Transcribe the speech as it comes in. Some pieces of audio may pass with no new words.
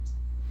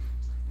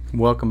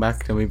Welcome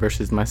back to Me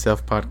Versus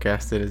Myself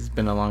podcast. It has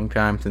been a long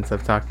time since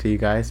I've talked to you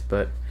guys,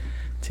 but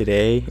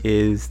today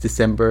is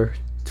December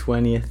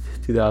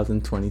 20th,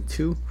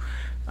 2022.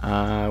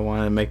 I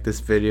want to make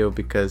this video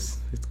because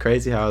it's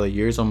crazy how the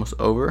year's almost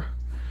over,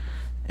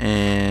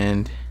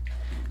 and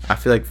I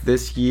feel like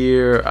this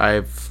year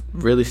I've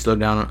really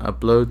slowed down on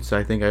uploads.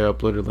 I think I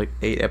uploaded like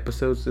 8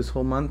 episodes this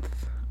whole month.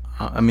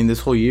 This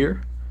whole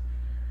year,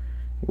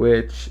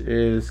 which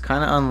is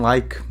kind of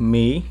unlike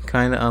me,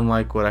 kind of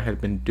unlike what I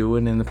had been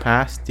doing in the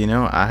past.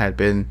 I had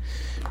been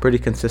pretty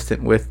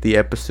consistent with the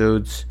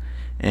episodes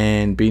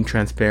and being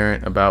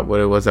transparent about what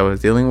it was I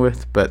was dealing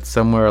with, but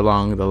somewhere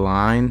along the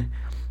line,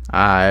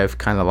 I've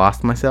kind of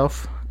lost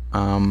myself,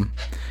 kind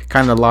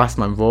of lost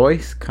my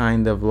voice,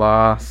 kind of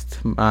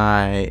lost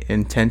my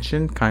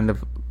intention, kind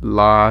of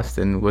lost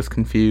and was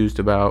confused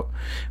about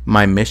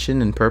my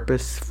mission and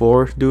purpose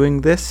for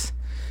doing this,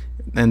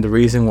 and the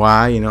reason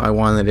why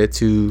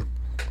the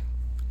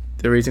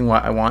reason why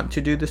I want to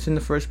do this in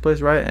the first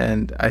place, right?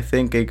 And I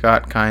think it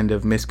got kind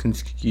of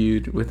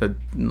misconstrued with a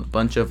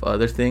bunch of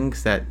other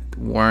things that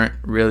weren't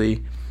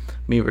really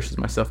Me Versus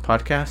Myself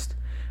podcast.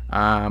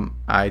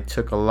 I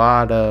took a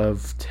lot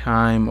of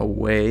time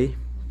away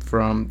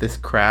from this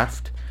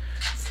craft,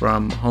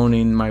 from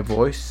honing my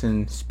voice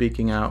and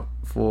speaking out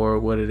for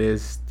what it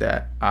is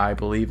that I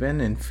believe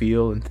in and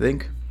feel and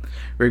think,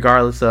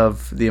 regardless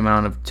of the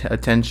amount of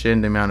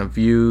attention, the amount of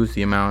views,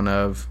 the amount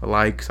of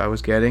likes I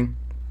was getting.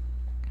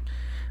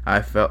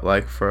 I felt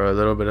like for a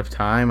little bit of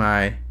time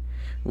I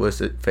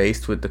was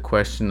faced with the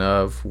question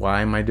of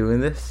why am I doing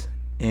this?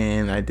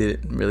 And I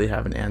didn't really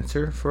have an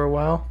answer for a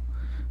while.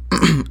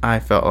 I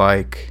felt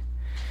like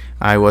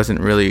I wasn't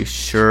really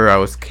sure I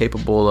was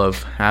capable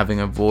of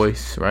having a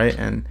voice, right?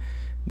 And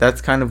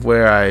that's kind of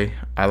where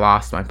I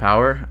lost my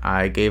power.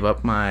 I gave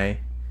up my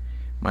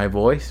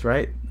voice,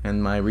 right?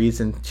 And my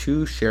reason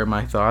to share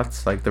my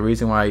thoughts, like the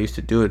reason why I used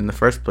to do it in the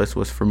first place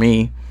was for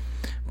me.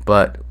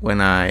 But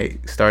when I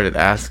started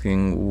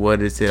asking what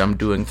is it I'm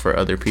doing for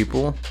other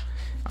people,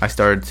 I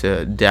started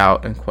to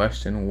doubt and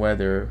question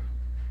whether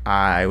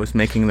I was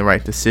making the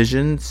right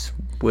decisions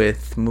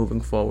with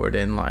moving forward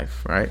in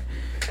life, right?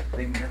 I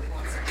think Millie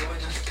wants to join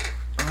us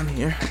on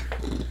here.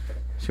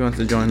 She wants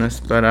to join us,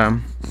 but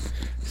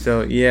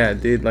so yeah,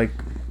 dude, like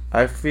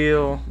I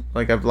feel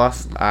like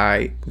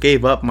I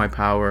gave up my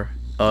power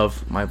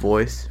of my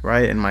voice,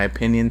 right, and my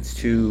opinions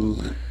to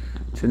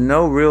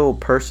no real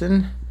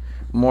person.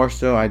 More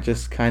so, I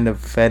just kind of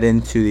fed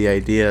into the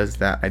ideas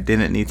that I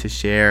didn't need to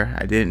share.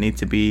 I didn't need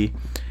to be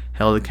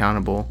held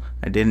accountable.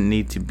 I didn't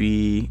need to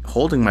be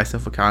holding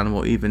myself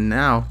accountable even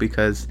now,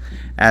 because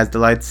as the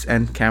lights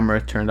and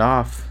camera turned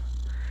off,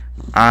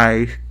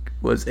 I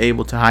was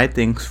able to hide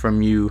things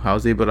from you. I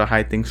was able to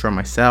hide things from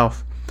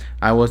myself.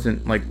 I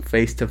wasn't like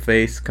face to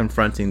face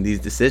confronting these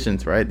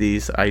decisions, right?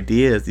 These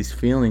ideas, these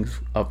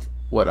feelings of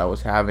what I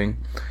was having.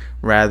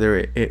 Rather,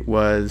 it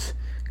was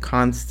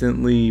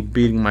constantly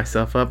beating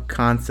myself up,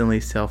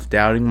 constantly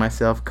self-doubting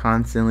myself,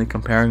 constantly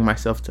comparing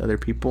myself to other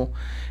people.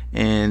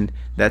 And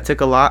that took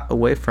a lot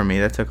away from me.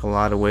 That took a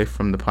lot away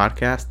from the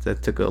podcast.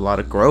 That took a lot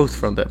of growth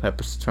from the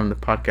episode, from the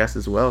podcast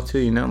as well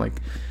too. Like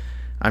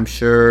I'm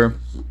sure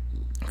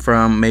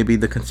from maybe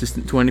the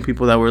consistent 20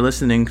 people that were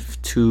listening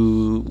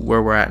to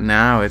where we're at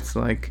now, it's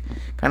like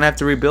kind of have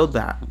to rebuild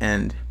that.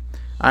 And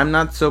I'm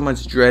not so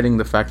much dreading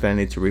the fact that I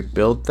need to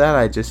rebuild that.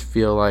 I just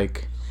feel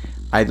like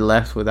I'd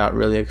left without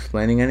really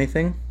explaining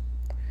anything,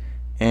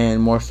 and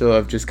more so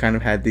I've just kind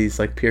of had these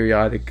like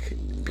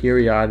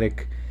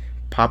periodic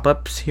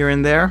pop-ups here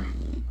and there.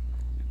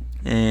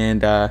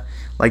 And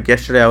like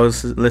yesterday I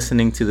was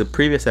listening to the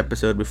previous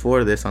episode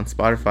before this on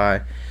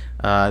Spotify,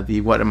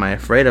 the What Am I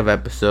Afraid Of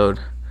episode.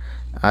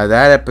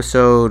 That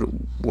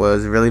episode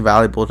was really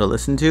valuable to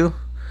listen to,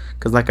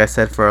 because like I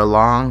said, for a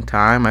long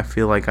time I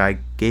feel like I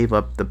gave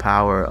up the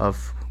power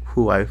of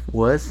who I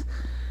was.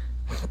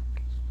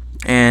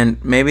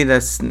 And maybe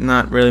that's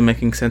not really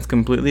making sense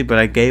completely, but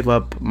I gave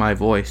up my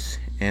voice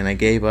and I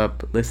gave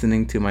up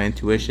listening to my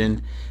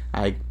intuition.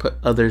 I put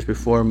others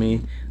before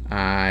me.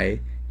 I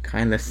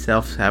kind of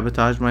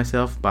self-sabotaged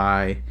myself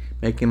by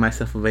making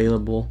myself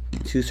available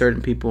to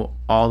certain people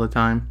all the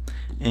time.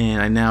 And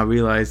I now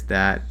realize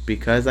that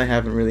because I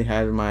haven't really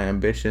had my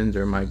ambitions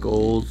or my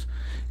goals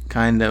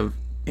kind of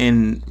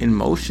in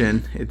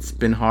motion, it's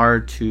been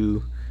hard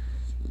to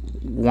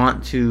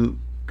want to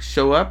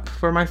show up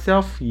for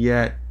myself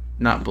yet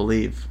not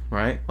believe,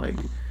 right? Like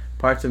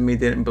parts of me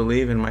didn't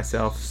believe in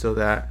myself, so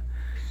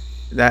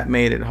that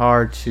made it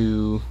hard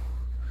to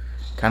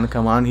kind of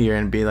come on here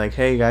and be like,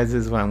 hey guys,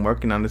 this is what I'm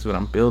working on, this is what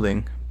I'm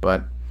building.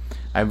 But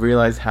I've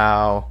realized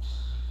how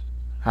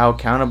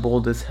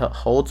accountable this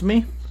holds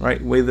me,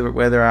 right?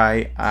 Whether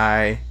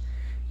I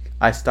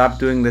stopped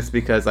doing this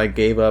because I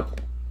gave up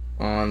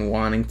on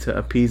wanting to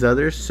appease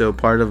others. So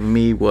part of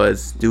me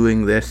was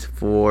doing this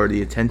for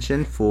the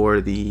attention,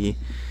 for the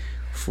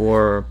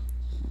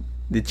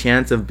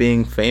chance of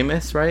being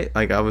famous, right?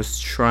 Like I was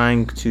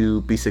trying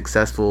to be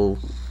successful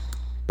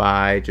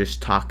by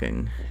just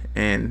talking,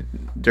 and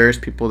there's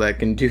people that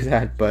can do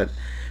that, but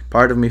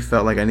part of me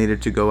felt like I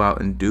needed to go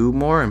out and do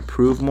more and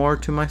prove more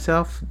to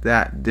myself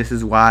that this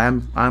is why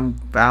I'm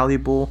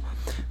valuable,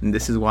 and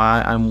this is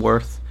why I'm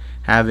worth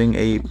having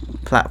a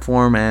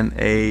platform and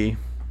a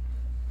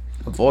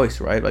voice,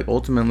 right? Like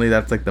ultimately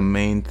that's like the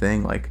main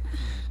thing. Like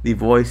the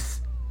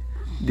voice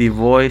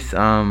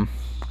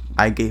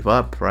I gave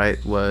up,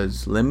 right,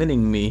 was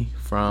limiting me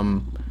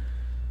from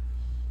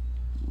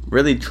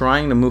really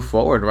trying to move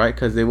forward, right?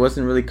 Because it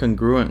wasn't really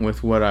congruent with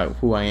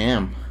who I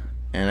am.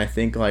 And I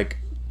think like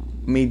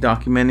me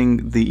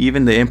documenting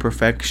the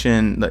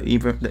imperfection,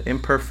 the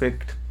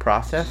imperfect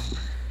process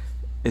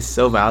is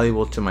so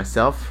valuable to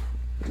myself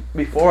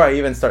before I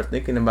even start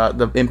thinking about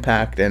the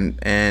impact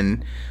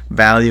and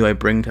value I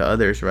bring to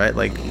others, right?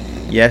 Like,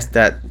 yes,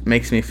 that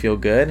makes me feel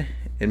good.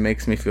 It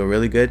makes me feel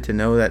really good to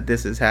know that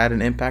this has had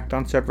an impact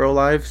on several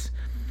lives.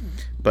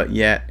 But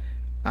yet,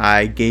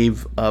 I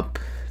gave up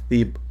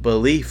the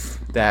belief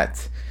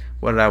that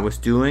what I was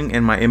doing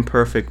and my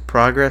imperfect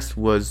progress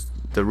was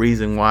the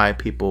reason why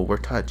people were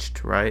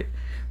touched, right?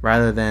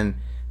 Rather than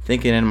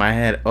thinking in my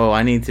head, oh,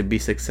 I need to be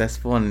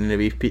successful and I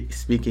need to be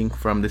speaking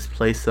from this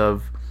place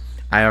of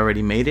I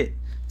already made it,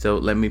 so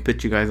let me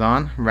put you guys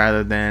on,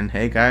 rather than,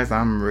 hey guys,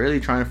 I'm really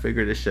trying to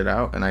figure this shit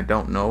out and I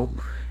don't know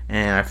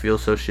and I feel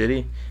so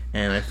shitty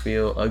and I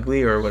feel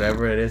ugly or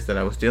whatever it is that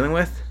I was dealing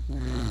with,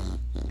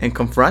 and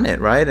confront it,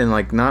 right? And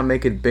like not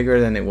make it bigger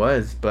than it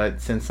was.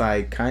 But since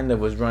I kind of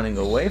was running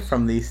away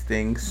from these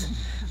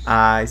things,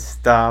 I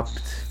stopped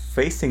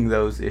facing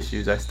those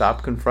issues. I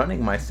stopped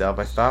confronting myself.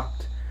 I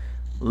stopped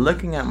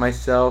looking at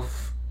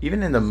myself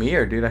even in the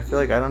mirror, dude. I feel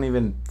like I don't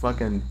even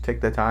fucking take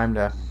the time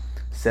to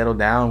settle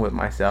down with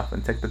myself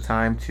and take the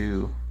time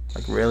to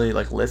like really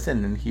like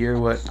listen and hear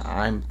what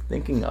I'm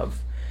thinking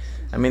of.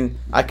 I mean,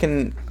 I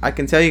can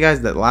tell you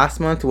guys that last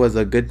month was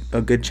a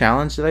good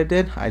challenge that I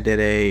did. I did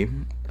a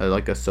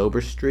like a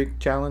sober streak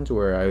challenge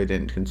where I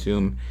didn't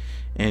consume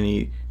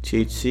any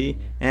THC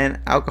and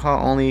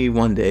alcohol only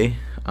one day.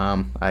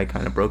 I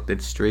kind of broke the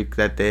streak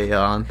that day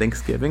on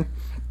Thanksgiving,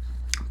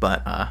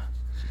 but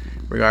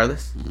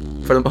regardless,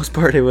 for the most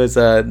part, it was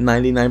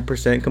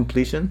 99%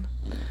 completion.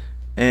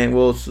 And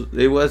well,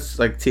 it was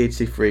like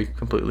THC free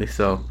completely,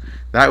 so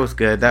that was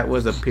good. That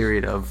was a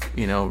period of,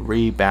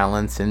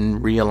 rebalance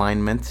and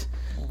realignment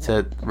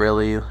to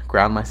really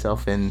ground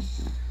myself in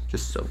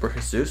just sober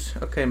Jesus.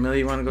 Okay, Millie,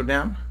 you want to go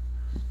down?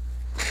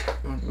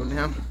 You want to go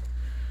down?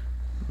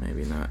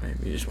 Maybe not.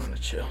 Maybe you just want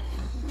to chill.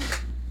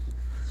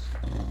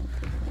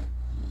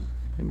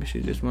 Maybe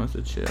she just wants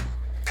to chill.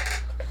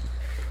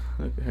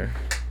 Look at her.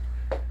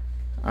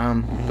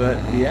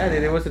 But yeah,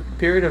 it was a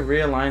period of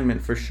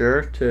realignment for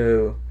sure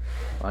to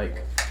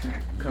like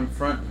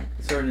confront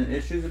certain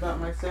issues about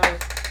myself,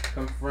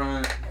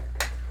 confront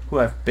who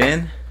I've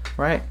been,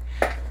 right?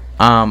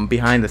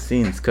 Behind the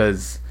scenes,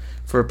 because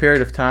for a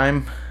period of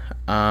time,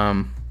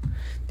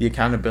 the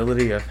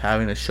accountability of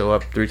having to show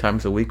up 3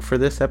 times a week for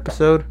this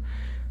episode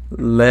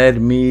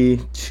led me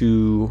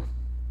to,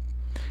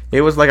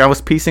 it was like I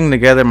was piecing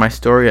together my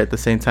story at the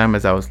same time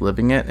as I was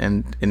living it,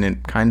 and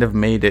it kind of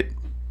made it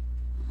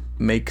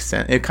make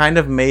sense. It kind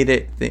of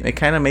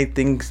made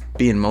things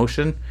be in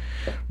motion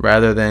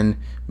rather than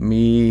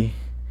me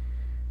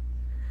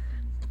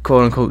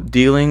quote unquote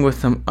dealing with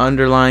some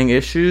underlying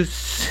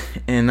issues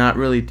and not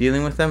really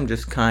dealing with them,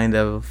 just kind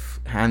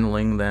of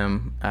handling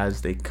them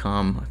as they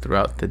come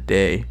throughout the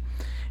day.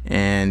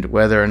 And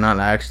whether or not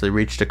I actually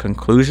reached a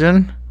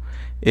conclusion,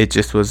 it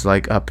just was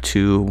like up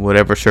to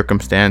whatever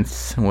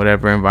circumstance,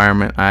 whatever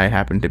environment I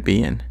happened to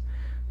be in.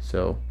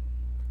 So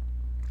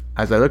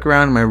as I look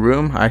around my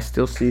room, I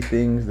still see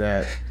things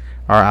that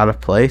are out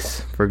of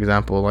place. For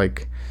example,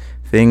 like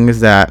things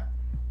that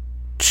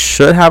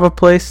should have a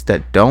place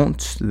that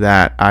don't,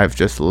 that I've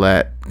just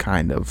let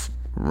kind of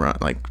run,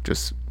 like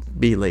just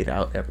be laid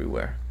out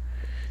everywhere.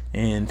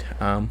 And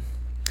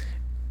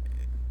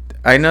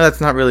I know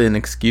that's not really an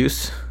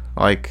excuse.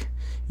 Like,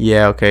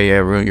 yeah, okay,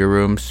 yeah, your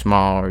room's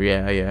small, or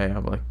yeah, I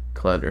have like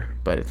clutter.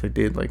 But it's like,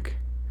 dude, like,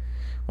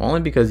 only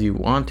because you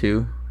want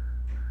to.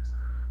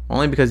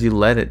 Only because you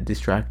let it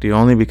distract you.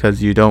 Only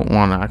because you don't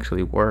want to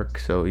actually work.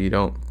 So you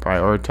don't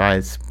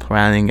prioritize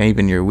planning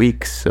even your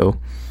weeks. So,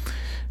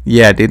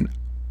 yeah, dude,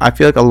 I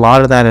feel like a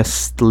lot of that has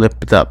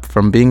slipped up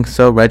from being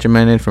so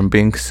regimented, from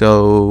being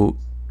so,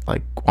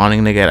 like,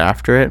 wanting to get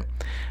after it.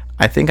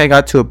 I think I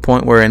got to a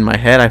point where in my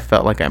head I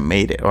felt like I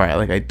made it. Or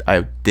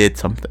I did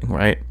something,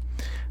 right?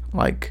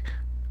 Like,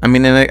 I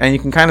mean, and you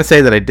can kind of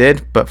say that I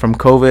did. But from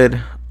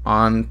COVID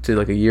on to,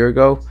 like, a year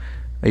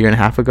and a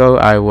half ago,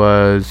 I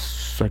was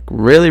like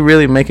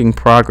really making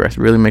progress,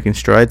 really making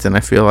strides, and I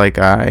feel like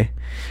I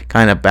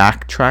kind of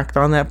backtracked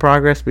on that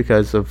progress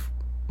because of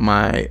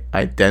my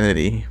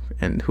identity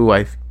and who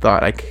I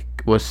thought I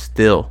was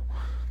still,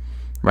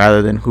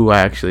 rather than who I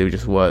actually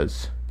just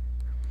was.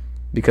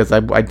 Because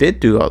I did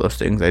do all those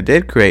things. I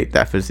did create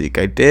that physique.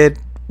 I did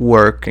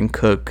work and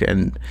cook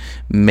and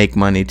make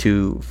money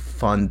to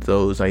fund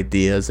those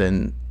ideas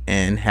and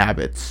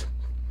habits.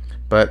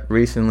 But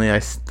recently I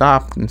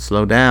stopped and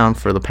slowed down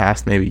for the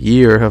past maybe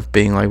year of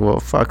being like, well,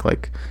 fuck,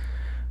 like,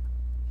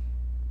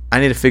 I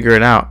need to figure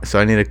it out. So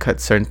I need to cut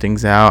certain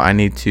things out. I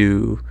need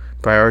to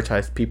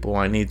prioritize people.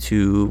 I need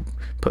to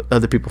put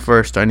other people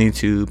first. I need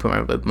to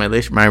put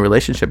my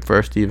relationship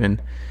first even.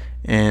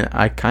 And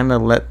I kind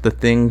of let the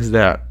things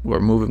that were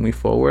moving me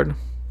forward,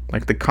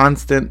 like the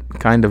constant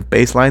kind of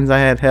baselines I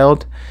had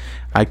held,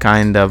 I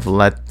kind of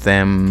let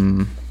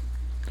them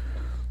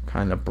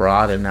kind of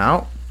broaden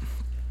out,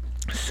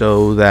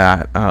 so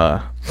that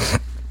I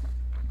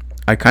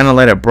kind of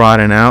let it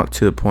broaden out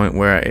to the point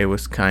where it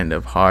was kind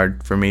of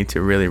hard for me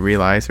to really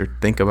realize or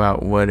think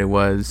about what it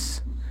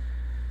was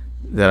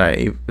that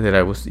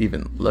I was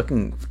even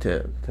looking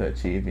to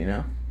achieve, you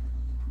know.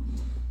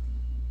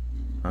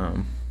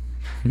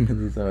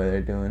 Millie's over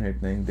there doing her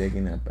thing,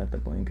 digging up at the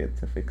blanket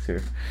to fix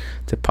her,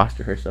 to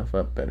posture herself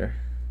up better.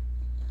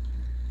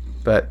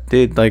 But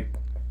dude, like,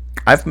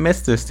 I've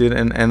missed this, dude,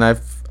 and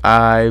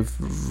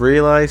I've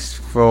realized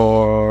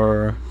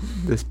for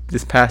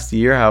this past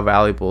year how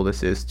valuable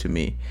this is to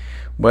me.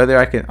 Whether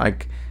I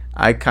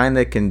kind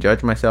of can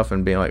judge myself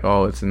and be like,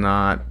 oh, it's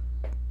not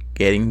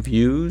getting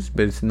views,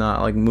 but it's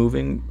not like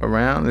moving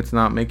around, it's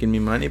not making me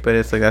money, but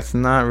it's like that's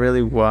not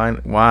really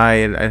why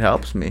it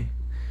helps me.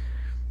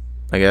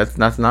 Like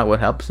that's not what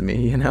helps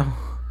me, you know.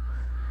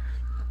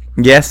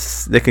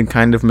 Yes, they can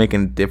kind of make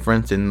a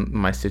difference in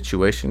my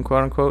situation,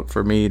 quote unquote,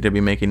 for me to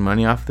be making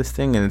money off this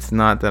thing. And it's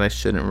not that I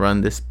shouldn't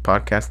run this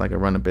podcast like I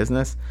run a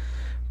business,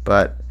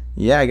 but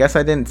yeah, I guess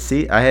I didn't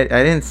see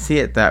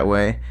it that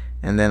way,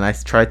 and then I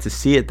tried to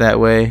see it that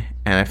way,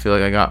 and I feel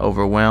like I got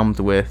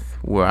overwhelmed with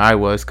where I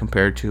was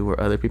compared to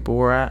where other people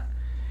were at,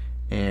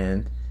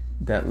 and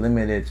that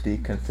limited the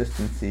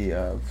consistency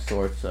of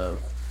sorts of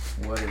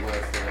what it was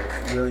that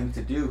I was willing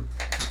to do,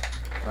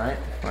 right?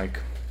 Like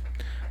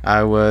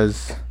I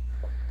was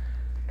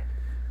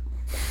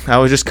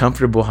just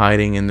comfortable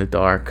hiding in the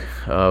dark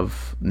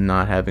of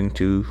not having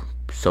to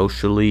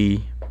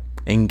socially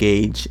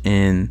engage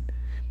in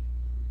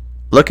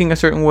looking a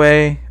certain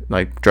way,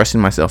 like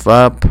dressing myself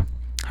up,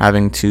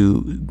 having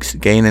to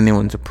gain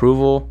anyone's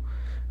approval.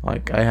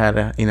 Like I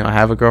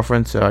have a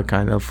girlfriend, so I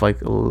kind of like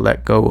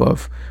let go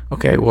of,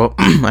 okay, well,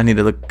 I need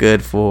to look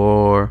good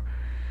for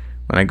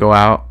when I go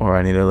out, or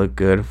I need to look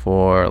good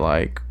for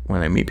like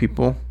when I meet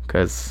people,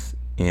 because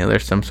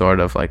there's some sort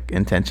of like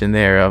intention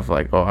there of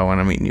like, oh, I want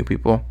to meet new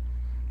people.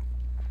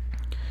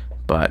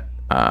 But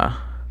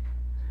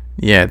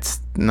yeah, it's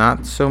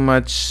not so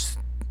much.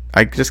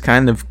 I just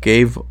kind of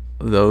gave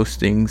those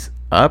things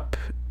up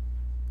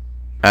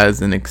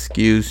as an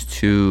excuse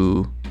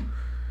to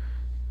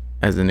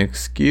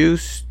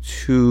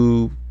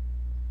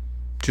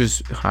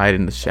just hide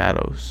in the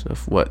shadows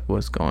of what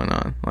was going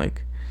on.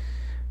 Like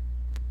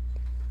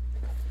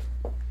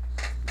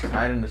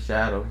hide in the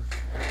shadows.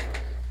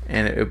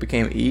 And it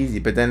became easy,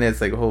 but then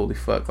it's like, holy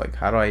fuck, like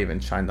how do I even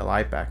shine the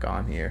light back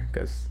on here?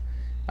 Because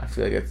I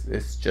feel like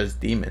it's just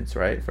demons,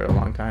 right? For a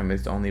long time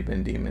it's only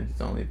been demons.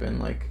 It's only been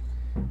like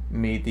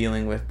me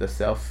dealing with the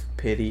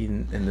self-pity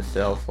and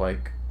the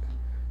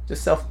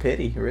just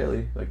self-pity,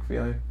 really, like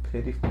feeling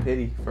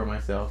pity for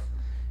myself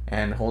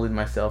and holding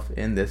myself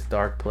in this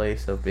dark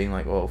place of being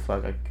like, oh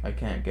fuck, I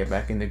can't get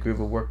back in the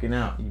groove of working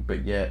out,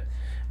 but yet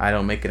I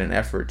don't make it an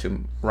effort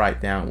to write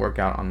down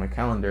workout on my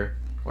calendar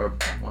or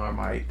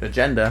my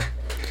agenda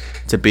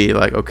to be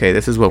like, okay,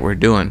 this is what we're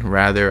doing.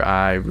 Rather,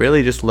 I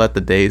really just let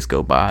the days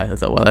go by. I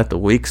let the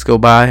weeks go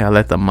by. I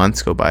let the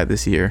months go by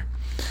this year.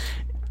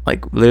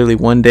 Like literally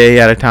one day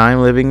at a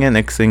time living it.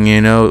 Next thing you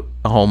know,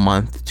 a whole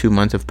month, 2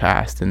 months have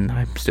passed, and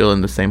I'm still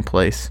in the same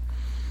place.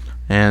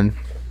 And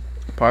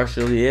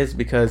partially is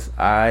because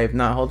I've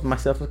not held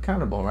myself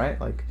accountable, right?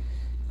 Like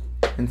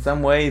in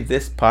some way,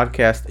 this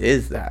podcast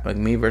is that. Like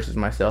me versus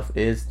myself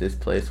is this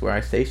place where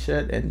I say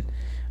shit and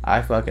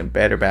I fucking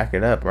better back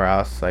it up, or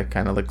else I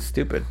kind of look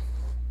stupid.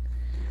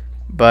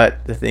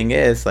 But the thing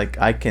is, like,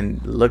 I can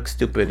look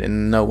stupid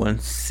and no one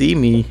see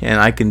me,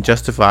 and I can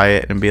justify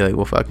it and be like,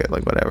 well, fuck it,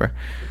 like, whatever.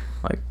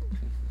 Like,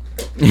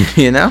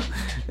 you know?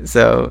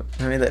 So,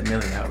 let me let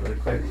Millie out really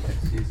quick.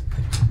 She's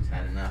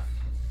had enough.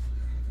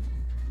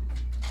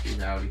 She's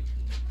outy.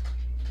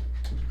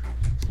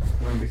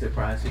 I wouldn't be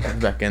surprised if she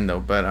comes back in, though.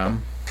 But,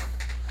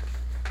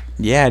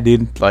 yeah,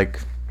 dude, like,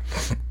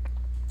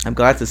 I'm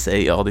glad to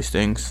say all these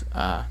things.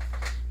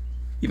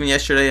 Even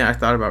yesterday, I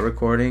thought about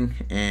recording,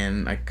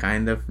 and I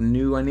kind of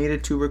knew I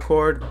needed to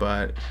record,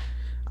 but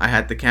I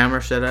had the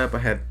camera set up, I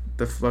had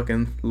the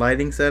fucking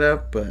lighting set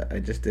up, but I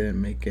just didn't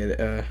make it,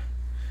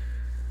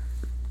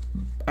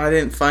 I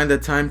didn't find the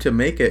time to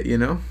make it, you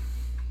know?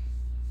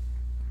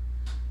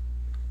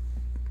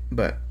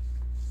 But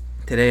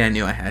today I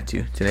knew I had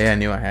to. Today I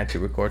knew I had to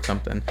record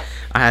something.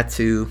 I had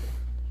to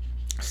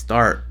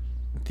start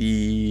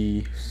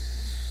the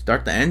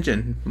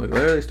engine. Like,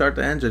 literally start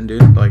the engine,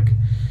 dude. Like,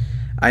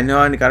 I know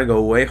I gotta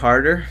go way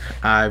harder.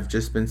 I've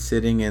just been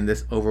sitting in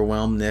this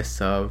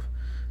overwhelmedness of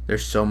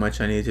there's so much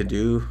I need to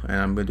do,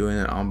 and I'm doing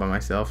it all by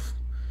myself.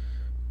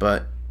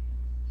 But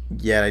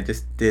yet I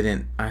just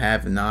didn't. I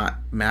have not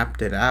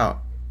mapped it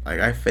out. Like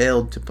I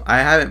failed to. I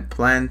haven't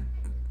planned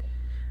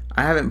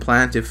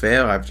to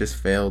fail. I've just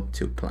failed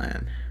to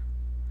plan.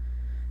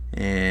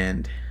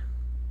 And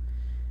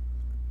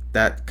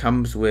that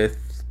comes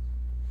with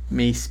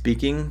me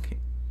speaking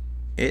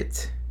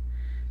it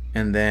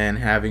and then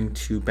having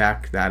to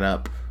back that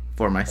up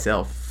for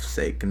myself's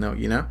sake. No,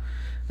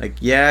 like,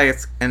 yeah,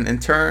 it's and in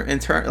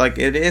turn like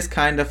it is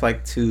kind of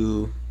like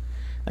to,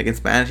 like in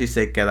Spanish you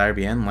say quedar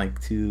bien, like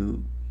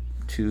to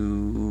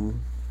to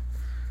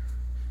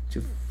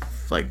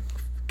like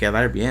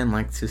quedar bien,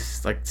 like to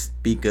like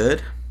be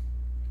good,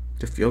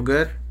 to feel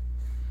good,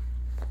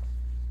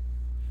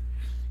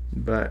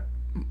 but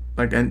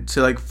like, and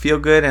to like feel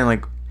good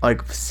and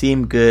like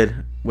seem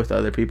good with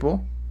other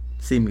people,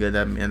 seem good.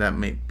 That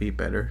may be a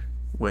better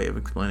way of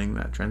explaining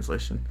that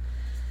translation.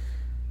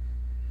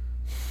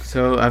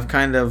 So I've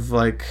kind of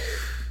like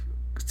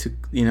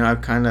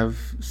I've kind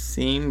of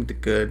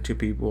seemed good to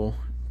people,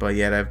 but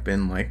yet I've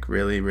been like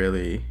really,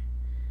 really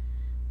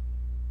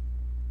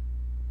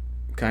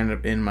kind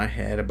of in my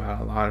head about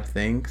a lot of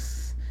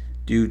things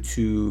due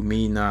to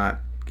me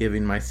not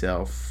giving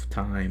myself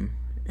time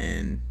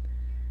and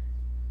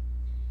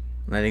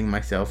letting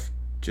myself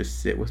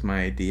just sit with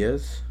my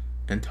ideas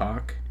and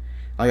talk.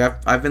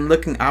 Like I've been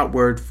looking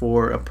outward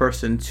for a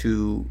person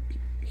to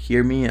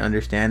hear me,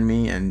 understand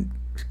me, and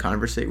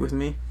conversate with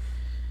me.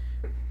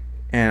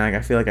 And like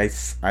I feel like I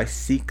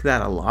seek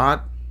that a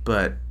lot,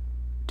 but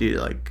dude,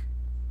 like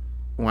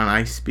when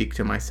I speak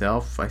to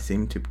myself, I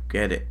seem to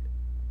get it.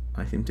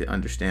 I seem to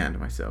understand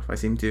myself. I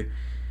seem to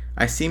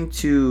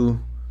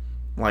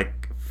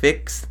like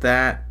fix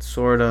that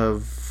sort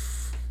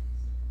of,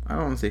 I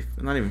don't want to say,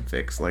 not even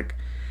fix, like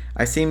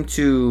I seem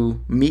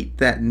to meet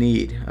that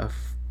need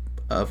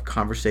of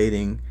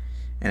conversating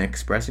and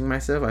expressing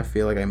myself. I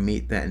feel like I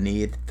meet that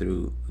need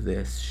through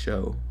this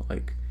show,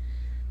 like,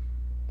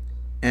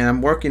 and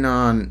I'm working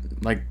on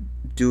like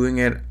doing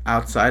it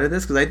outside of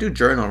this because I do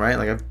journal, right?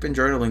 Like I've been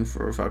journaling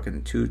for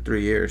fucking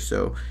 2-3 years,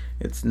 so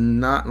it's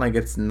not like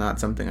it's not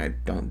something I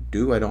don't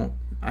do. I don't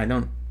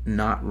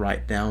not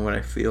write down what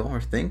I feel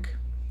or think.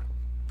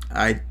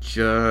 I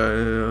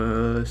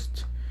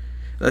just,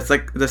 that's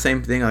like the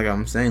same thing, like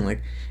I'm saying,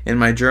 like in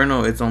my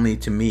journal it's only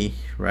to me,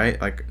 right?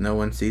 Like no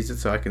one sees it,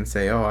 so I can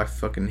say, oh, I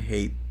fucking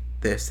hate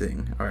this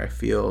thing, or I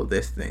feel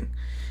this thing,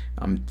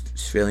 I'm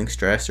feeling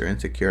stressed or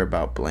insecure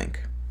about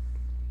blank,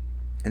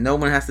 and no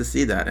one has to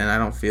see that. And I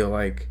don't feel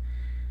like,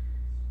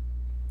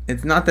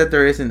 it's not that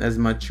there isn't as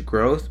much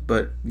growth,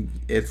 but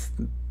it's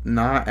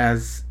not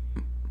as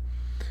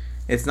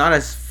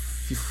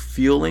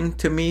fueling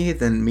to me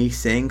than me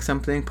saying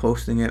something,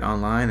 posting it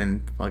online,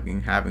 and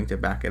fucking having to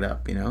back it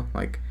up.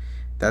 Like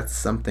that's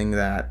something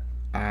that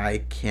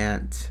I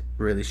can't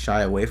really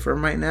shy away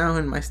from right now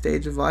in my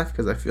stage of life,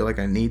 because I feel like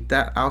I need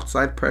that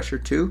outside pressure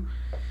too,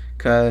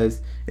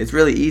 because it's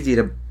really easy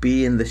to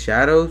be in the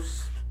shadows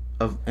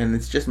and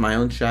it's just my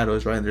own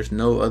shadows, right? There's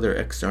no other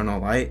external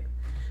light.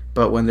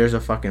 But when there's a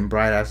fucking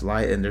bright ass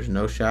light and there's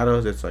no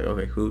shadows, it's like,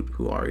 okay,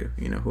 who are you?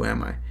 Who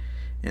am I?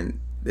 And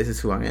this is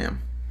who I am.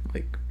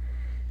 Like,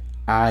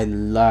 I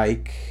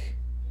like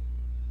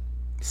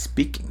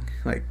speaking.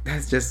 Like,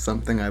 that's just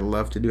something I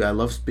love to do. I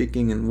love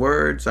speaking in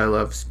words. I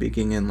love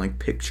speaking in like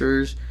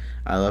pictures.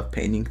 I love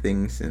painting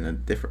things in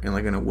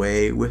a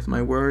way with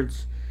my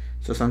words.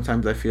 So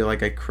sometimes I feel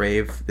like I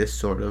crave this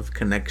sort of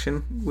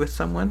connection with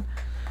someone,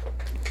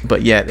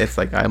 but yet it's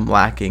like I'm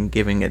lacking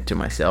giving it to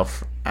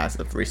myself as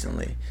of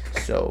recently.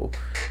 So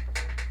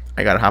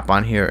I gotta hop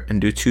on here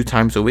and do 2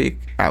 times a week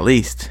at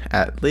least.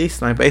 My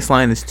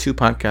baseline is 2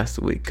 podcasts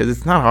a week, because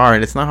it's not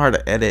hard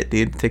to edit,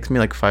 dude. It takes me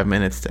like 5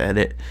 minutes to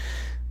edit,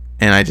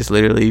 and I just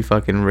literally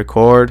fucking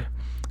record,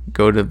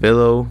 go to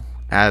Vilo,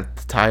 add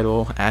the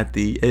title, add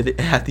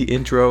the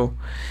intro,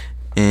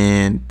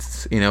 and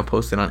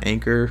post it on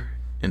Anchor.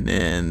 And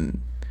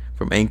then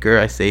from Anchor,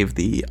 I save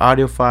the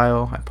audio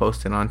file. I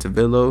post it onto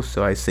Vilo,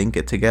 so I sync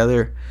it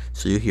together,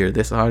 so you hear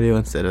this audio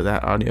instead of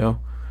that audio.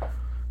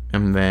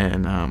 And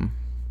then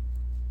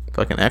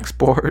fucking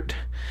export.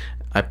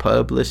 I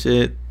publish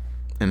it,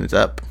 and it's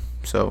up.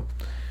 So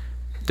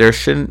there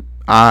shouldn't.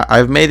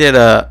 I've made it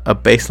a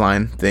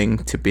baseline thing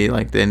to be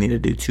like they need to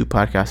do 2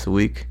 podcasts a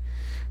week,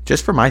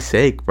 just for my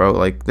sake, bro.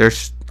 Like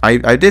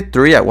I did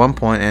 3 at one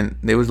point, and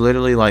it was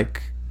literally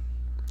like,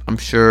 I'm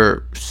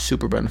sure,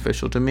 super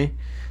beneficial to me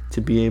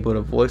to be able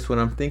to voice what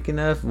I'm thinking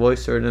of,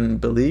 voice certain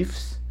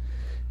beliefs.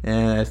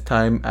 And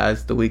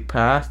as the week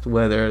passed,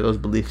 whether those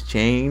beliefs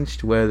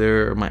changed,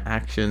 whether my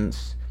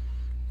actions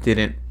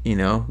didn't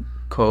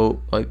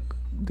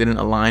didn't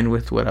align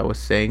with what I was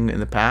saying in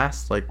the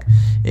past, like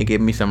it gave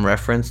me some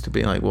reference to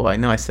being like, well, I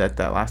know I said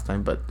that last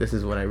time, but this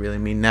is what I really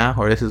mean now,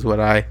 or this is what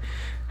I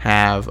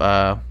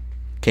have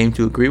came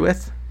to agree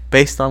with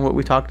based on what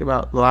we talked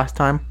about the last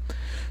time.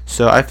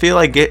 So I feel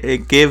like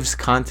it gives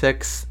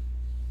context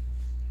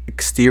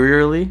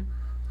exteriorly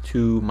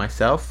to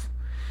myself,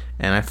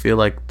 and I feel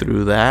like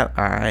through that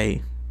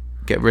I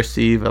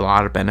receive a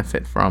lot of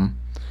benefit from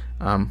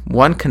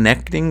one,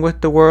 connecting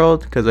with the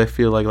world, because I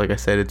feel like I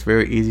said, it's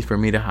very easy for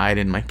me to hide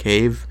in my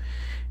cave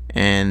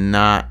and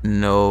not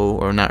know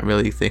or not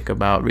really think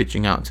about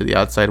reaching out to the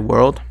outside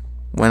world.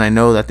 When I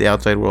know that the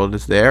outside world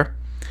is there,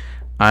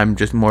 I'm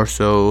just more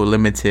so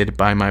limited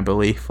by my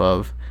belief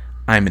of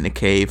I'm in a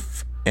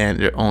cave and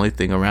the only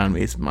thing around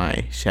me is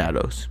my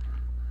shadows.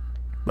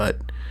 But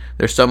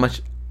there's so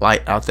much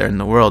light out there in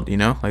the world,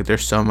 like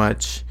there's so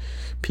much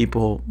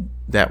people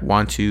that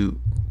want to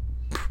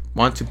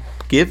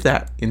give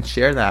that and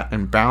share that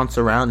and bounce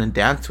around and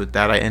dance with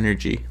that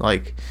energy,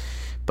 like,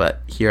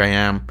 but here I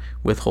am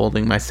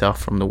withholding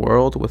myself from the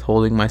world,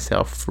 withholding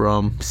myself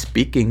from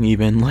speaking,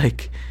 even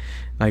like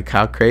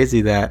how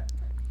crazy that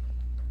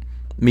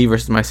me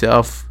versus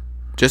myself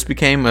just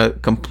became a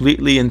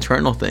completely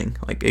internal thing.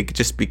 Like it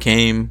just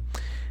became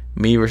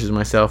me versus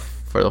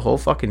myself for the whole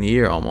fucking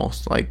year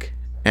almost, like,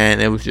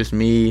 and it was just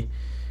me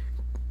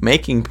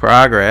making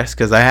progress,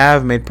 because I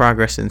have made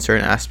progress in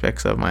certain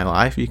aspects of my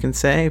life, you can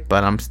say,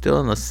 but I'm still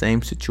in the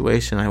same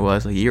situation I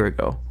was a year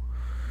ago.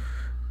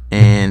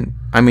 And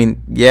I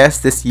mean, yes,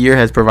 this year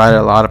has provided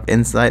a lot of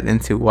insight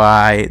into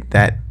why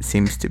that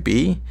seems to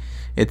be.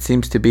 It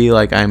seems to be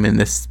like I'm in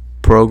this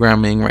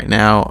programming right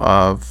now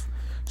of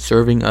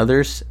serving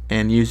others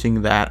and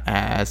using that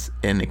as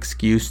an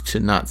excuse to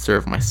not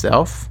serve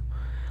myself.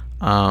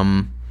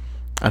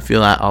 I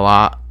feel that a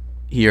lot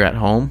here at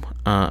home.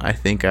 I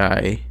think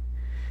I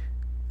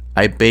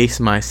base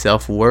my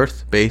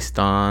self-worth based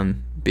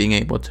on being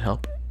able to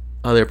help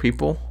other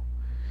people,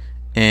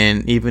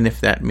 and even if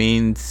that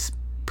means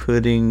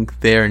putting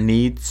their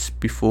needs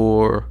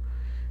before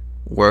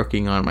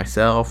working on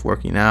myself,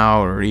 working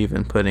out, or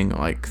even putting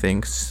like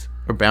things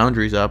or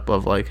boundaries up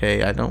of like,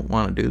 hey, I don't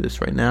want to do this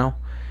right now,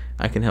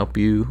 I can help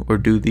you or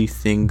do these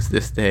things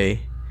this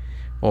day,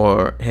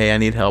 or hey, I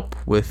need help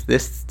with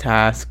this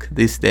task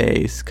these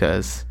days,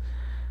 because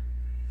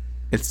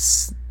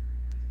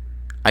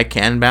I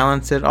can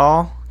balance it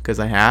all because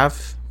I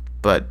have,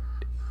 but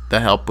the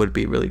help would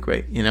be really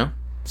great,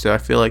 So I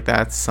feel like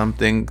that's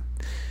something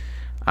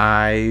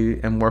I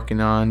am working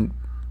on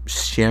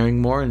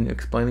sharing more and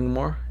explaining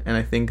more. And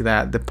I think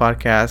that the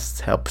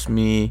podcast helps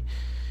me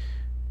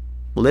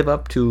live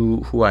up to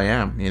who I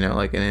am,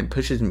 like, and it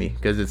pushes me,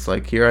 because it's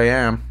like, here I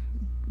am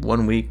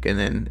 1 week, and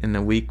then in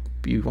a week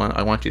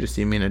I want you to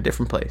see me in a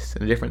different place,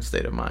 in a different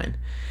state of mind,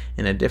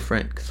 in a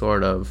different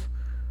sort of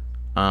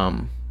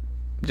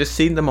just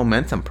seeing the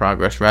momentum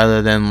progress,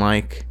 rather than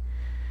like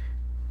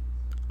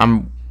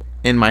I'm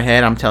in my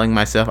head, I'm telling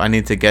myself I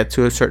need to get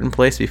to a certain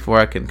place before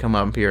I can come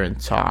up here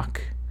and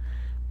talk.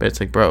 But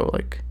it's like, bro,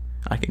 like,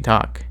 I can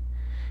talk,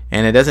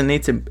 and it doesn't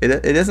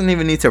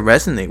even need to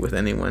resonate with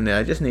anyone.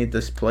 I just need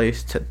this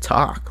place to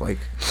talk. Like,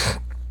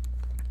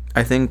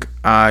 I think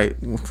I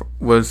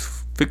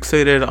was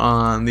fixated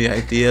on the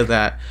idea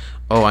that,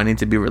 oh, I need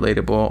to be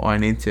relatable, or I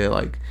need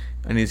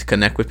to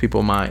connect with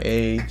people my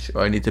age,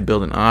 or I need to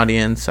build an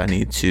audience, I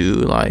need to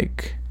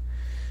like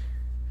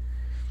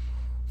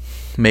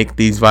make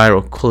these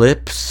viral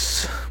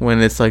clips,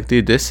 when it's like,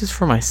 dude, this is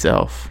for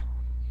myself.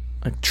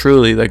 Like,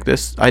 truly, like,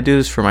 this, I do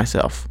this for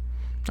myself.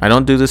 I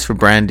don't do this for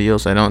brand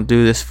deals. I don't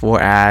do this for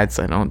ads.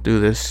 I don't do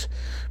this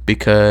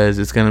because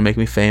it's gonna make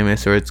me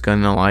famous, or it's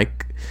gonna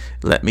like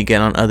let me get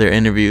on other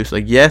interviews.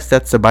 Like, yes,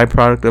 that's a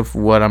byproduct of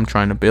what I'm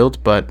trying to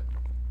build, but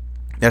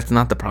that's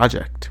not the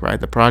project, right?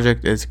 The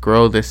project is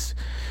grow this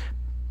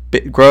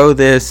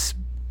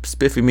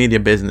Spiffy Media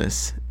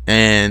business,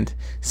 and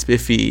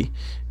Spiffy,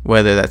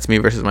 whether that's me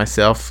versus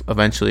myself,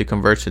 eventually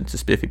converts into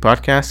Spiffy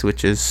Podcast,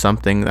 which is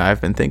something that I've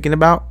been thinking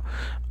about.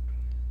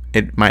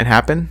 It might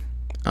happen.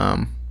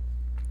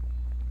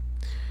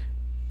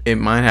 It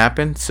might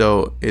happen.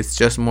 So it's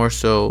just more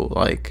so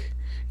like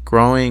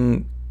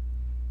growing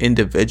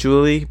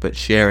individually, but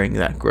sharing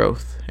that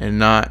growth, and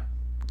not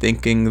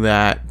thinking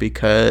that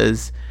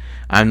because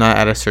I'm not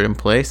at a certain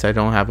place, I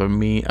don't have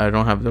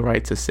the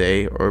right to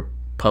say or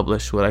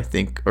publish what I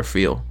think or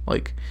feel.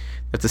 Like,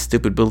 that's a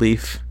stupid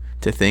belief,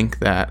 to think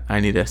that I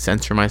need to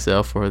censor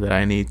myself, or that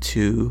I need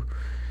to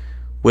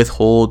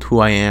withhold who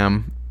I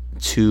am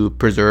to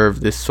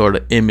preserve this sort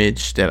of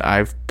image that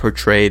I've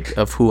portrayed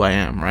of who I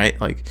am, right?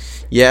 Like,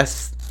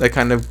 yes, that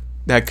kind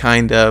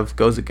of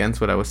goes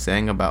against what I was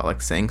saying about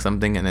like saying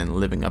something and then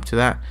living up to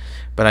that.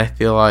 But I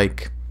feel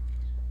like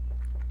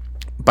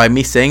by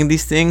me saying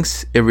these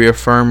things, it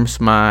reaffirms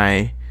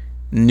my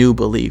new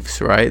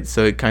beliefs, right?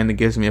 So it kind of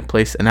gives me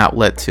an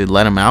outlet to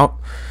let them out,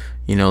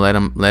 let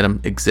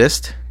them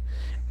exist,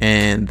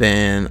 and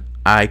then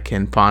I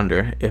can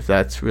ponder if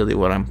that's really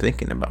what I'm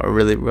thinking about, or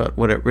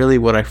really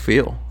what I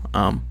feel.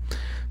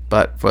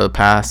 But for the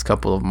past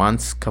couple of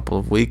months, couple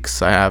of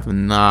weeks, I have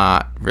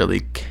not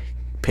really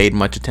paid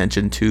much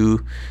attention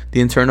to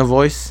the internal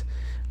voice.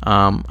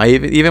 I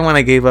even when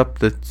I gave up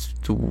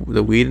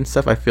the weed and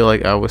stuff, I feel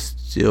like I was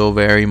still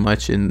very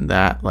much in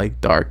that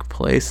like dark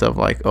place of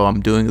like, oh,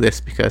 I'm doing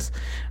this because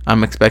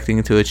I'm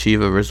expecting to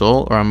achieve a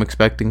result, or I'm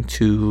expecting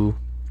to,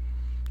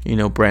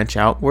 branch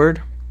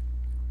outward.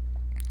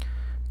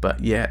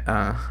 But yet,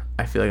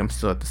 I feel like I'm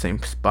still at the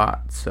same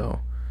spot. So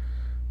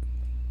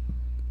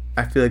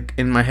I feel like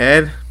in my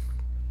head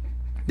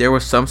there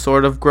was some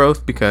sort of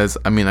growth, because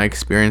I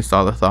experienced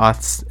all the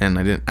thoughts and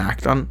I didn't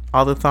act on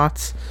all the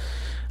thoughts.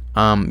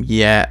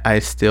 Yet I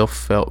still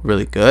felt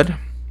really good,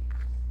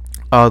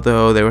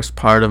 although there was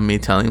part of me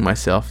telling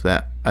myself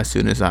that as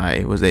soon as I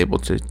was able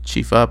to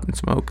chief up and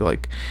smoke,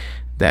 like,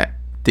 that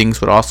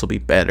things would also be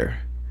better,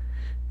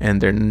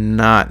 and they're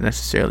not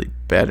necessarily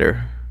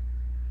better.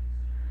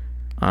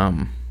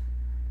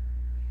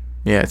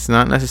 Yeah, it's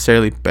not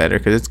necessarily better,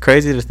 because it's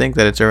crazy to think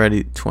that it's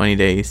already 20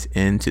 days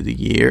into the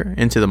year,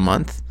 into the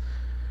month.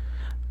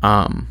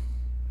 So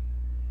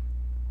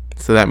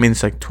that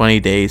means like 20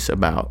 days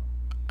about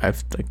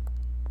I've like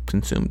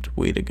consumed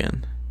weed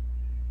again.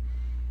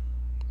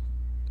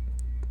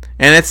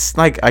 And it's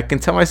like, I can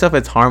tell myself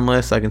it's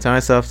harmless. I can tell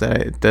myself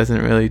that it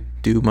doesn't really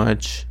do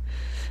much,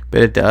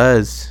 but it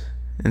does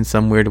in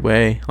some weird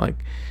way.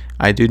 Like,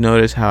 I do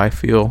notice how I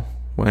feel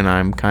when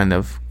I'm kind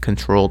of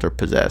controlled or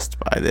possessed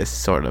by this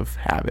sort of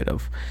habit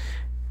of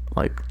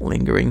like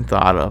lingering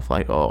thought of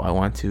like, oh, I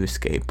want to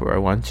escape, or I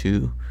want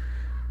to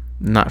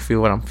not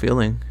feel what I'm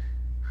feeling,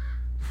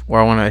 or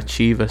I want to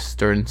achieve a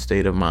certain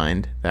state of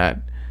mind that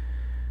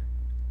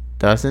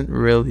doesn't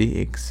really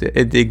exist.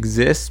 It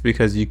exists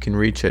because you can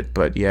reach it,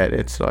 but yet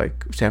it's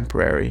like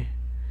temporary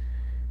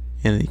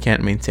and you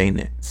can't maintain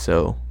it.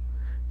 So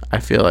I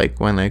feel like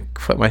when I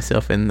put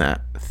myself in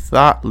that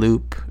thought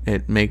loop,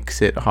 it makes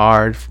it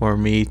hard for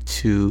me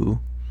to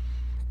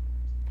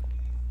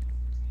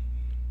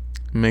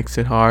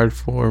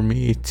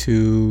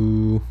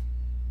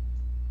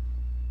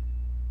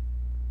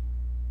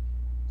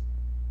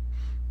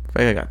I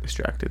think I got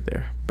distracted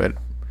there, but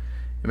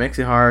it makes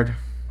it hard.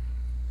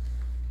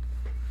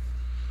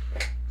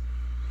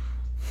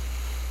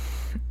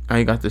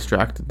 I got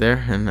distracted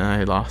there and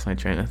I lost my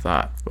train of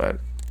thought.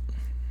 But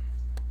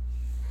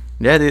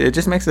yeah, it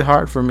just makes it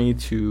hard for me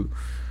to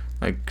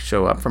like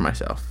show up for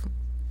myself.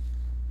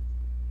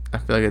 I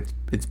feel like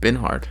it's been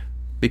hard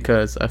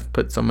because I've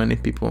put so many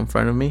people in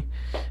front of me,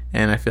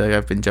 and I feel like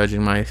I've been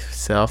judging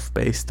myself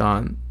based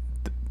on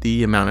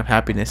the amount of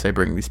happiness I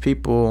bring these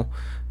people,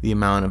 the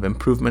amount of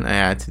improvement I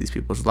add to these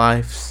people's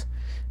lives,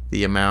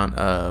 the amount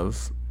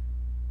of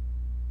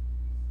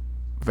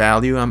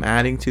value I'm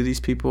adding to these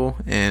people.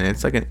 And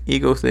it's like an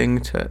ego thing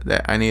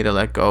that I need to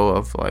let go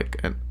of,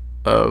 like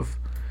of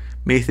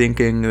me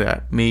thinking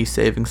that me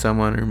saving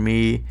someone or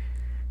me,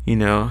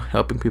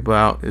 helping people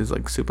out is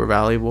like super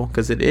valuable,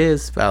 because it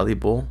is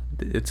valuable.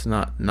 It's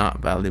not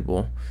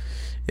valuable.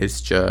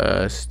 It's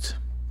just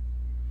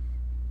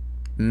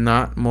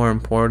not more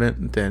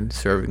important than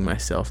serving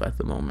myself at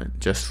the moment,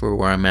 just for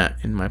where I'm at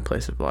in my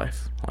place of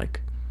life.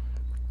 Like,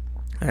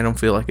 I don't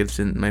feel like it's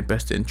in my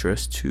best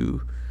interest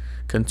to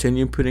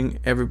continue putting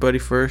everybody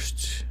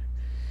first,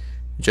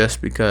 just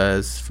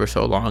because for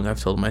so long I've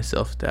told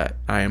myself that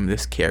I am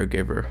this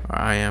caregiver, or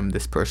I am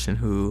this person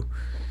who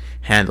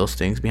handles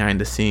things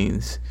behind the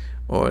scenes,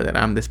 or that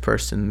I'm this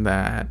person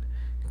that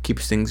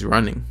keeps things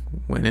running,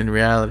 when in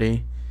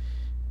reality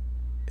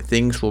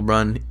things will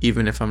run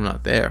even if I'm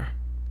not there.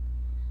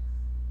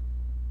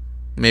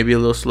 Maybe a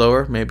little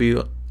slower,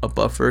 maybe a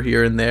buffer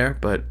here and there,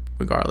 but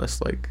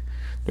regardless, like,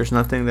 there's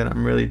nothing that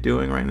I'm really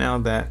doing right now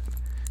that,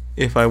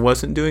 if I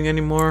wasn't doing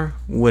anymore,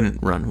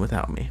 wouldn't run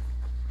without me.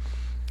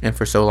 And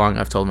for so long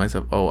I've told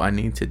myself, oh, I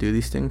need to do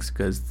these things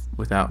because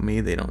without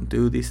me they don't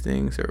do these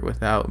things, or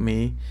without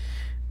me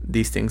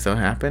these things don't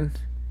happen.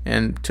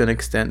 And to an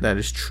extent that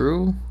is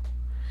true.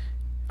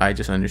 I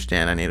just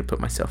understand I need to put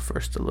myself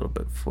first a little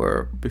bit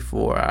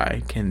before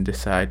I can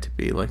decide to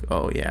be like,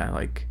 oh yeah,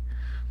 like,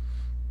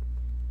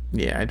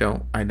 yeah, I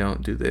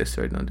don't do this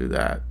or I don't do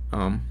that,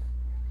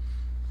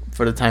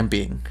 for the time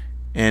being.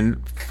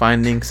 And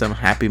finding some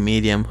happy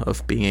medium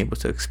of being able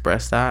to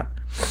express that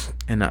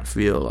and not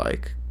feel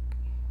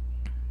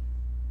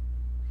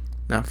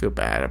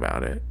bad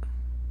about it,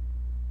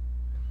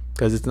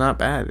 because it's not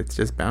bad, it's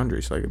just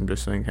boundaries. Like, I'm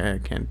just saying, hey, I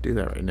can't do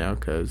that right now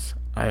because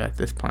I got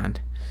this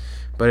planned.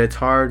 But it's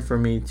hard for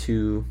me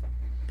to,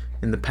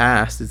 in the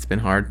past it's been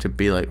hard to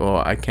be like, oh,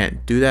 I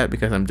can't do that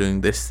because I'm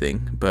doing this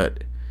thing,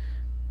 but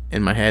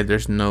in my head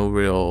there's no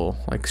real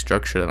like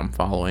structure that I'm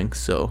following,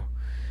 so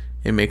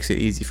it makes it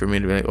easy for me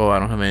to be like, oh, I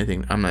don't have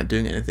anything, I'm not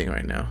doing anything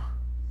right now,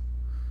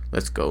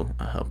 let's go,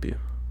 I'll help you,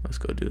 let's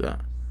go do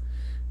that.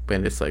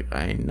 But it's like,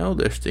 I know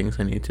there's things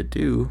I need to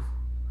do,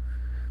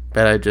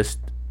 but I just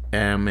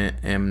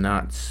am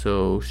not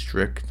so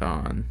strict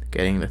on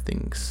getting the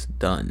things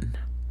done,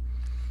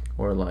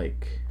 or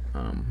like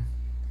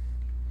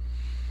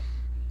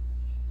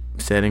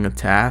setting a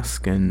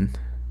task and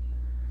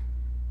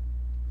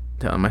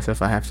telling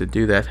myself I have to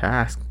do that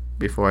task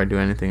before I do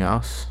anything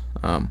else.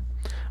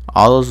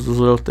 All those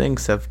little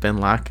things have been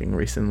lacking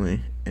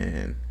recently,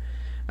 and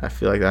I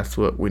feel like that's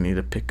what we need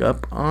to pick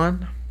up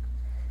on.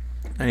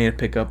 I need to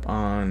pick up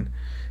on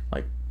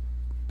like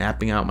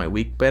mapping out my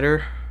week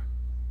better,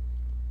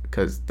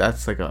 because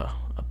that's like a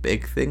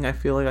big thing I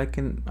feel like I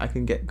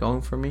can get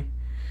going for me,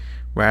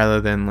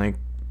 rather than like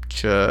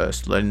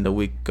just letting the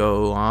week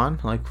go on,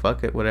 like,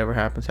 fuck it, whatever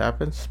happens.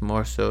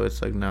 More so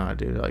it's like, nah,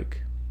 dude,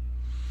 like,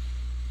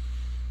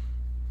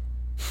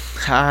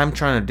 I'm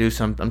trying to do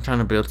something, I'm trying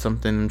to build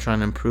something, I'm trying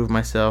to improve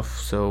myself,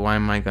 so why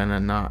am I gonna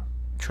not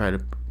try to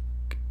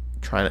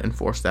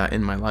enforce that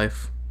in my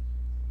life?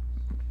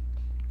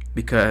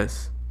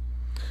 Because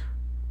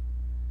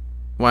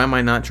why am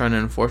I not trying to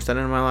enforce that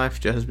in my life?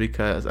 Just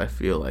because I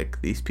feel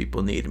like these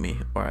people need me,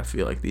 or I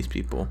feel like these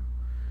people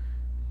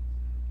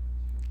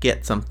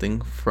get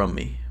something from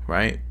me,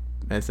 right?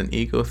 It's an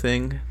ego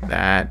thing.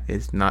 That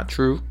is not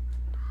true.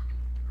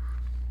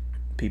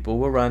 People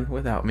will run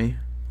without me.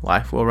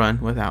 Life will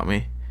run without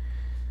me.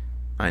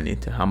 I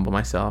need to humble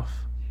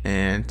myself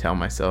and tell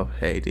myself,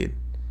 hey, dude,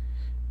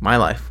 my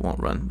life won't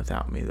run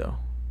without me, though.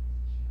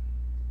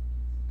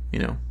 You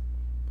know?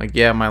 Like,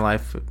 yeah, my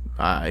life,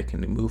 I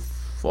can move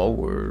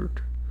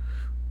forward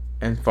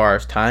as far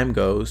as time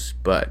goes,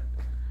 but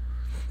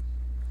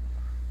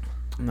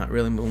I'm not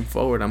really moving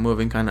forward. I'm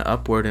moving kind of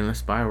upward in a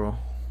spiral,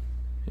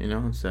 you know,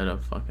 instead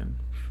of fucking.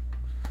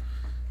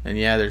 And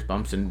yeah, there's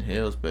bumps and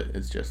hills, but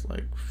it's just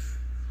like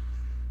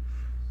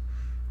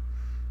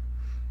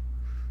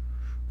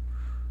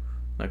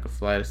a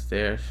flight of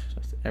stairs,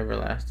 just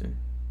everlasting.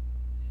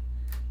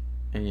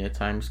 And yeah,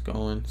 time's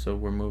going, so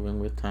we're moving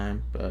with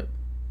time, but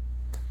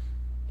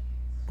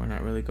we're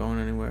not really going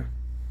anywhere.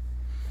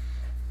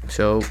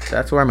 So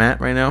that's where I'm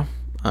at right now.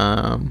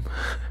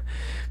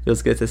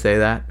 Feels good to say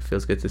that.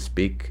 Feels good to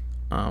speak.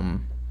 Yeah,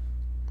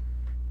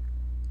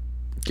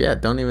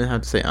 don't even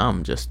have to say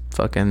just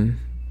fucking,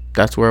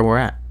 that's where we're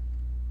at.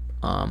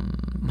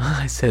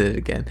 I said it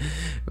again.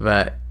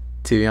 But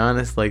to be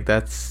honest, like,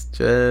 that's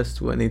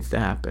just what needs to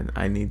happen.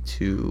 I need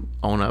to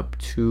own up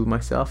to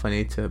myself. I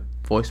need to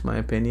voice my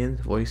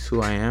opinions, voice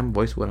who I am,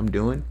 voice what I'm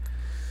doing,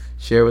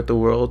 share with the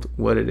world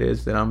what it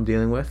is that I'm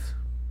dealing with,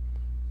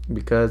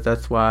 because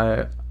that's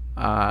why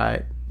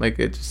I like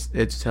it.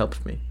 Just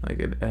helps me. Like,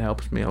 it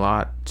helps me a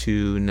lot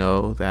to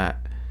know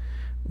that,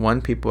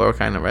 one, people are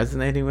kind of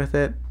resonating with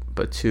it,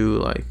 but two,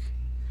 like,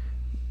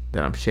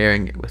 that I'm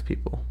sharing it with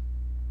people.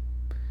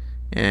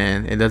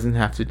 And it doesn't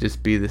have to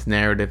just be this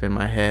narrative in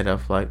my head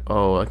of like,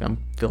 oh, like I'm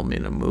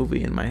filming a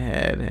movie in my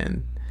head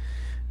and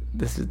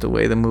this is the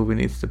way the movie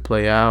needs to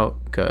play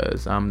out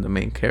because I'm the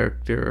main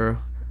character,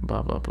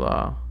 blah, blah,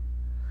 blah.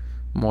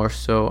 More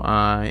so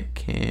I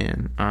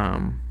can,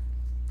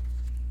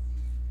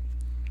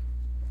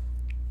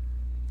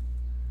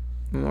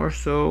 more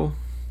so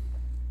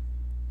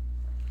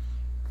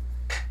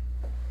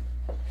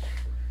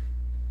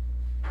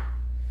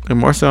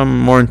I'm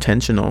more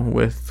intentional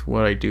with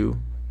what I do.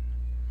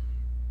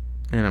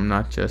 And I'm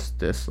not just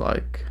this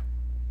like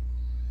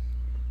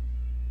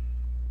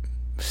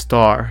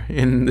star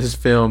in this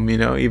film, you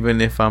know, even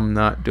if I'm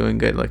not doing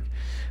good. Like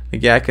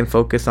yeah, I can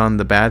focus on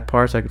the bad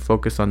parts, I could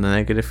focus on the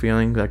negative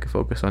feelings, I could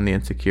focus on the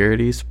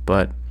insecurities,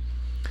 but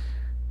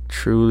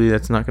truly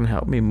that's not going to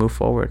help me move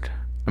forward.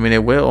 I mean,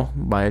 it will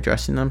by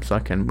addressing them so I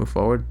can move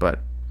forward, but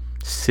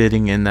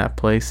sitting in that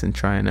place and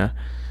trying to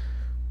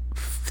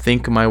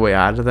think my way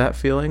out of that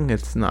feeling,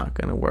 it's not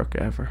going to work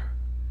ever.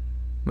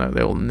 No,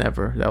 that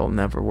will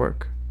never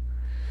work.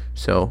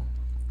 So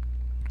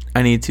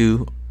I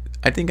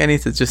think I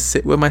need to just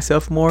sit with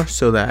myself more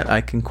so that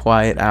I can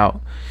quiet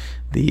out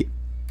the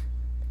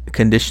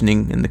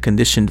conditioning and the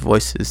conditioned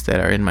voices that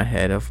are in my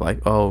head of like,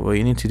 oh, well,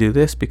 you need to do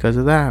this because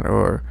of that,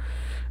 or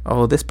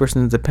oh, this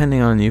person is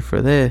depending on you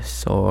for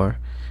this, or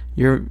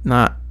you're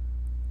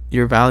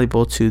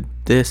valuable to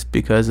this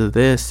because of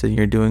this, and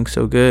you're doing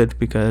so good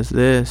because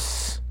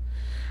this,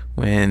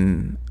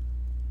 when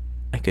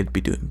I could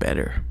be doing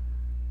better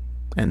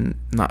and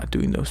not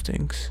doing those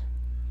things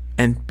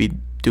and be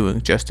doing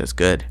just as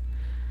good,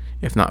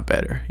 if not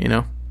better, you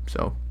know?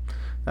 So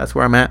that's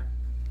where I'm at.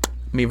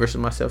 Me versus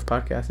Myself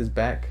podcast is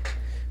back.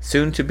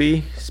 Soon to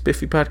be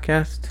Spiffy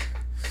podcast.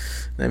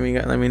 Let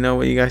me know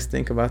what you guys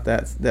think about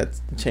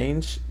that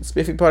change,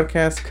 Spiffy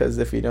podcast, because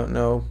if you don't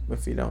know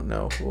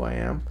who I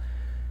am,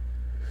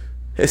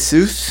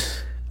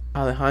 Jesus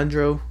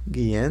Alejandro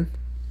Guillen,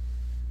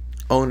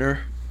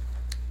 owner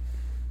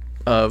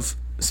of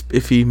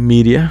Spiffy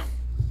Media,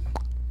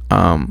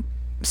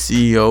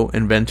 CEO,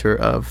 inventor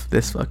of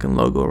this fucking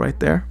logo right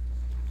there.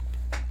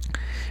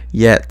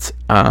 Yet,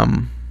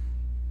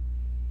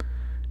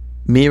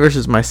 Me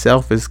versus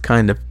Myself is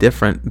kind of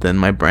different than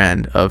my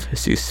brand of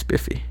Jesus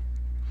Spiffy.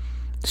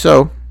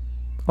 So,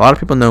 a lot of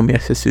people know me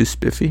as Jesus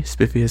Spiffy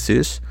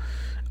Jesus.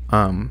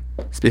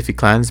 Spiffy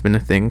Clan has been a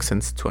thing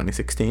since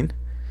 2016.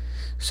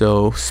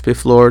 So,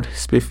 Spiff Lord,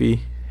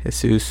 Spiffy,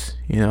 Jesus,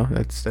 you know,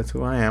 that's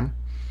who I am.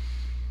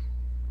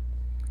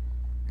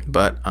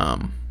 But,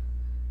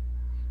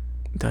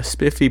 the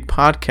Spiffy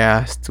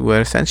podcast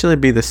would essentially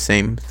be the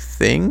same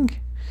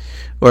thing,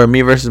 or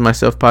Me versus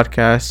Myself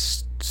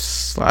podcast /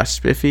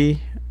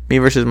 Spiffy, Me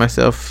versus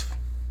Myself,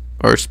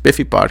 or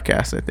Spiffy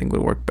podcast, I think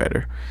would work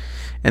better.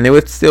 And it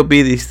would still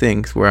be these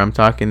things where I'm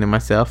talking to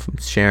myself, I'm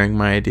sharing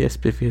my idea,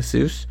 Spiffy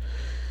Jesus,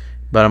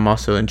 but I'm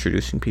also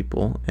introducing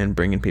people and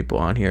bringing people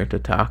on here to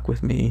talk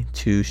with me,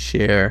 to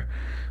share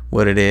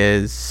what it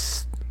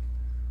is,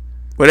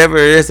 whatever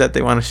it is that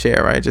they want to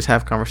share, right? Just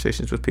have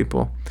conversations with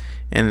people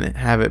and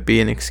have it be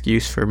an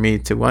excuse for me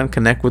to, one,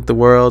 connect with the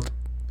world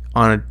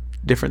on a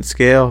different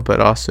scale, but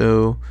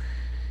also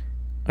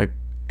like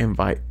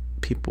invite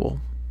people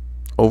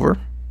over,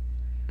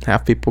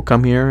 have people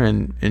come here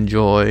and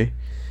enjoy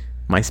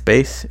my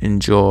space,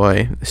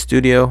 enjoy the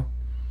studio,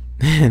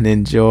 and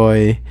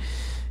enjoy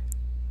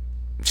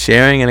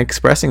sharing and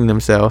expressing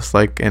themselves,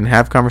 like, and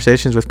have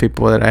conversations with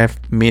people that I've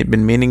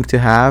been meaning to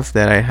have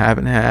that I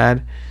haven't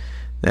had,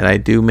 that I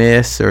do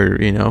miss, or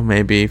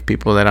maybe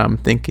people that I'm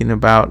thinking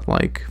about,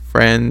 like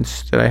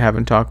friends that I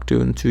haven't talked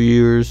to in 2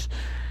 years,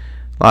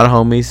 a lot of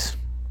homies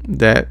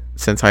that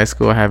since high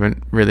school I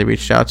haven't really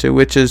reached out to,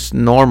 which is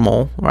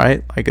normal,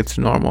 right? Like, it's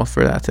normal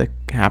for that to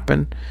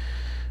happen.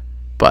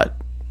 But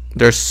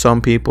there's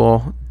some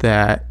people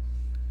that,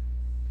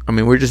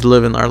 we're just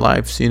living our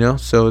lives,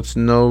 so it's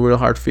no real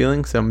hard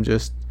feelings. I'm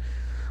just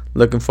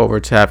looking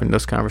forward to having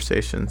those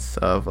conversations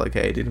of like,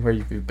 hey, dude, where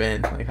have you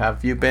been? Like, how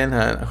have you been?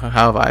 How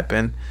have I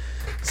been?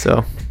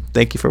 So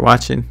thank you for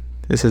watching.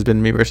 This has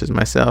been Me Versus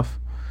Myself.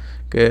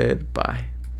 Goodbye.